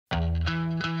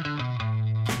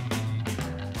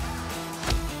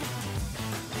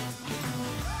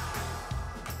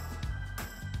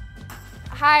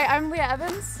Hi, I'm Leah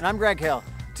Evans. And I'm Greg Hill.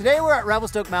 Today we're at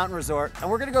Revelstoke Mountain Resort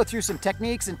and we're going to go through some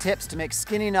techniques and tips to make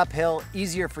skinning uphill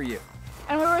easier for you.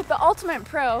 And we're with the ultimate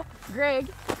pro, Greg.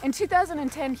 In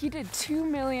 2010, he did 2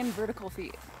 million vertical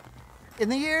feet. In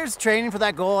the years training for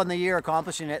that goal and the year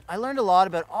accomplishing it, I learned a lot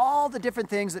about all the different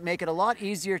things that make it a lot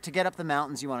easier to get up the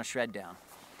mountains you want to shred down.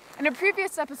 In a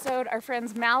previous episode, our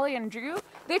friends Mally and Drew,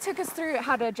 they took us through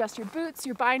how to adjust your boots,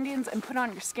 your bindings, and put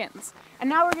on your skins. And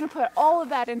now we're going to put all of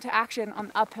that into action on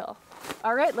the uphill.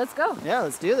 All right, let's go. Yeah,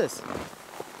 let's do this.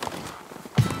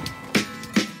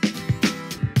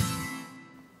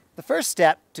 The first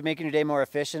step to making your day more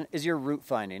efficient is your route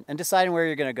finding and deciding where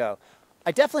you're going to go.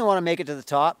 I definitely want to make it to the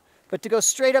top, but to go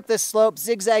straight up this slope,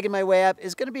 zigzagging my way up,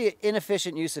 is going to be an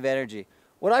inefficient use of energy.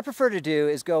 What I prefer to do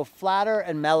is go flatter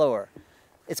and mellower.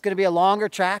 It's going to be a longer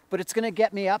track, but it's going to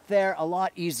get me up there a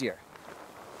lot easier.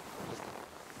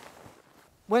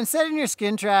 When setting your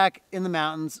skin track in the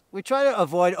mountains, we try to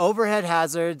avoid overhead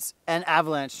hazards and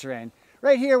avalanche terrain.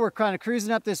 Right here, we're kind of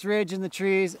cruising up this ridge in the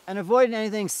trees and avoiding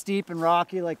anything steep and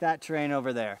rocky like that terrain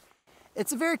over there.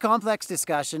 It's a very complex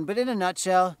discussion, but in a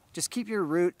nutshell, just keep your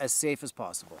route as safe as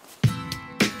possible.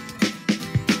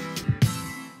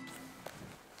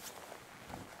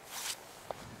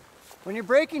 When you're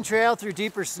breaking trail through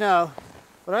deeper snow,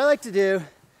 what I like to do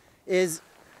is,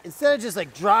 instead of just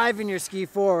like driving your ski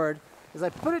forward, is I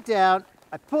put it down,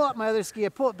 I pull up my other ski, I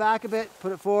pull it back a bit,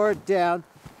 put it forward, down,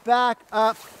 back,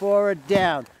 up, forward,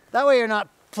 down. That way you're not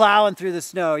plowing through the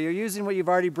snow. You're using what you've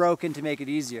already broken to make it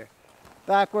easier.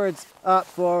 Backwards, up,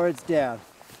 forwards, down.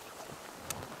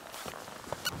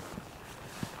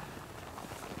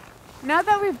 Now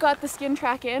that we've got the skin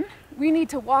track in, we need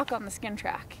to walk on the skin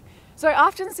track. So I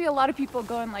often see a lot of people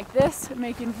going like this,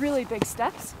 making really big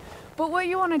steps. But what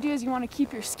you want to do is you want to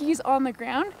keep your skis on the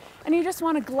ground and you just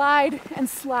want to glide and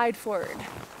slide forward.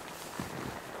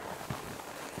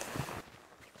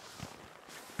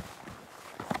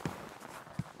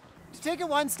 To take it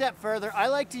one step further, I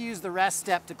like to use the rest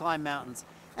step to climb mountains.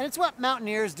 And it's what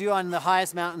mountaineers do on the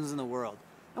highest mountains in the world.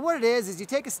 And what it is you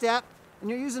take a step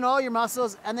and you're using all your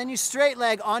muscles and then you straight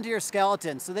leg onto your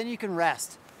skeleton so then you can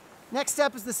rest. Next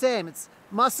step is the same. It's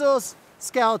muscles,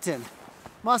 skeleton,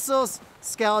 muscles,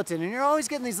 skeleton. And you're always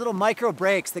getting these little micro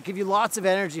breaks that give you lots of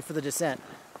energy for the descent.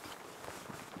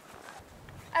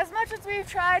 As much as we've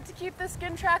tried to keep the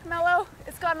skin track mellow,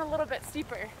 it's gotten a little bit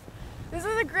steeper. This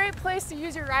is a great place to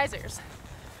use your risers.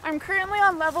 I'm currently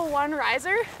on level 1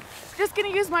 riser. Just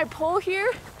gonna use my pole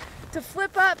here to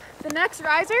flip up the next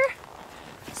riser.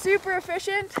 Super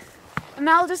efficient, and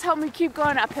that'll just help me keep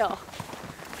going uphill.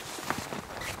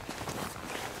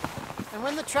 And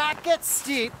when the track gets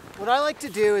steep, what I like to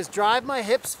do is drive my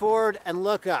hips forward and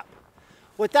look up.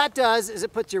 What that does is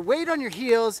it puts your weight on your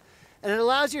heels and it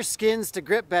allows your skins to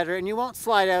grip better and you won't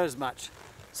slide out as much.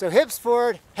 So hips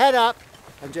forward, head up,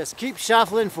 and just keep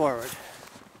shuffling forward.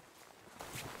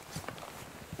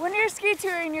 When you're ski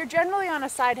touring, you're generally on a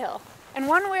side hill. And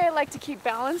one way I like to keep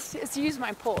balanced is to use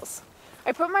my poles.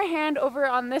 I put my hand over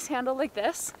on this handle like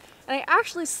this, and I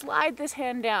actually slide this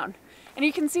hand down. And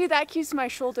you can see that keeps my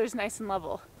shoulders nice and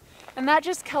level. And that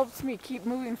just helps me keep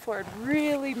moving forward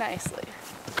really nicely.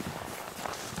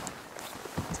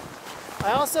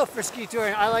 I also, for ski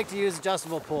touring, I like to use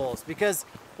adjustable poles because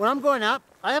when I'm going up,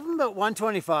 I have them about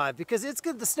 125 because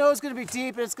the snow is going to be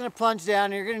deep and it's going to plunge down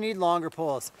and you're going to need longer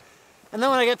poles. And then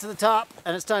when I get to the top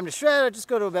and it's time to shred, I just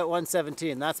go to about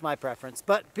 117. That's my preference.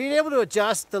 But being able to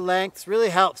adjust the lengths really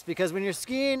helps because when you're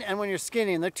skiing and when you're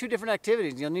skinning, they're two different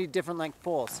activities. You'll need different length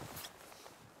poles.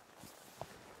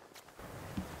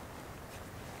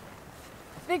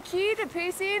 The key to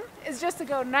pacing is just to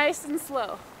go nice and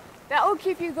slow. That will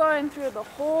keep you going through the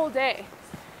whole day.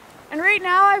 And right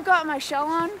now I've got my shell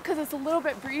on because it's a little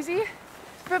bit breezy,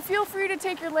 but feel free to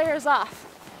take your layers off.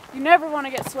 You never want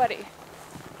to get sweaty.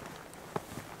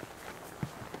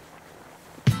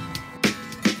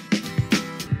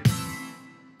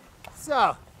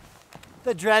 So,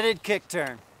 the dreaded kick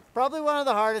turn. Probably one of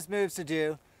the hardest moves to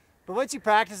do, but once you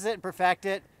practice it and perfect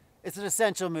it, it's an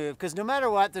essential move because no matter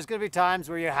what, there's going to be times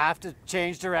where you have to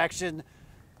change direction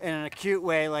in an acute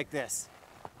way like this.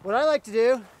 What I like to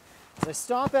do is I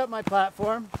stomp out my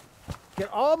platform,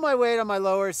 get all my weight on my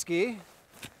lower ski,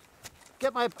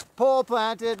 get my pole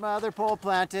planted, my other pole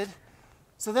planted.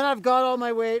 So then I've got all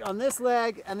my weight on this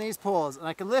leg and these poles, and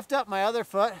I can lift up my other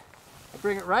foot,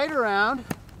 bring it right around,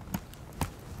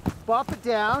 bop it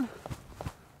down,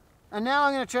 and now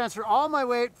I'm going to transfer all my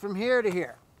weight from here to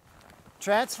here.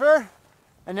 Transfer,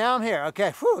 and now I'm here.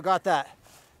 Okay, whew, I got that.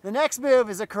 The next move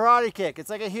is a karate kick.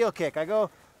 It's like a heel kick. I go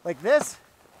like this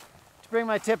to bring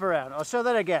my tip around. I'll show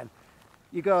that again.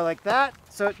 you go like that.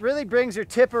 So it really brings your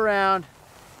tip around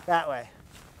that way.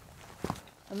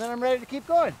 And then I'm ready to keep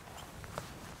going.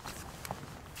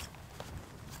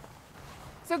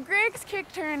 So Greg's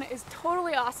kick turn is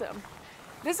totally awesome.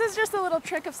 This is just a little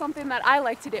trick of something that I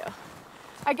like to do.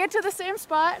 I get to the same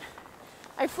spot,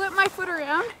 I flip my foot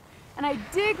around, and I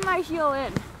dig my heel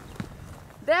in.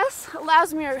 This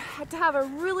allows me to have a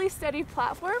really steady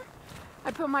platform.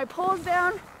 I put my poles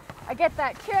down, I get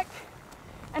that kick,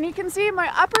 and you can see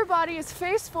my upper body is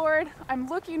face forward, I'm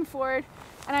looking forward,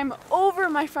 and I'm over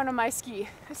my front of my ski.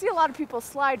 I see a lot of people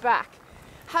slide back.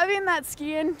 Having that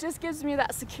ski in just gives me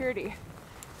that security.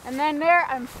 And then there,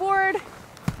 I'm forward,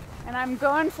 and I'm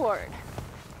going forward.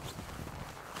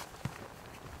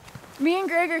 Me and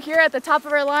Greg are here at the top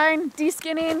of our line,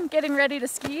 de-skinning, getting ready to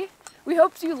ski. We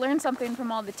hope you learned something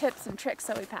from all the tips and tricks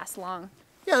that we passed along.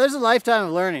 Yeah, there's a lifetime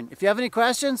of learning. If you have any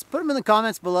questions, put them in the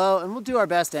comments below and we'll do our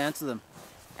best to answer them.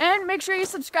 And make sure you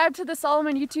subscribe to the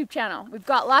Salomon YouTube channel. We've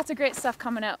got lots of great stuff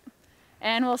coming out.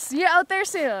 And we'll see you out there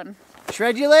soon.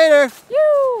 Shred you later.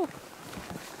 Yoo!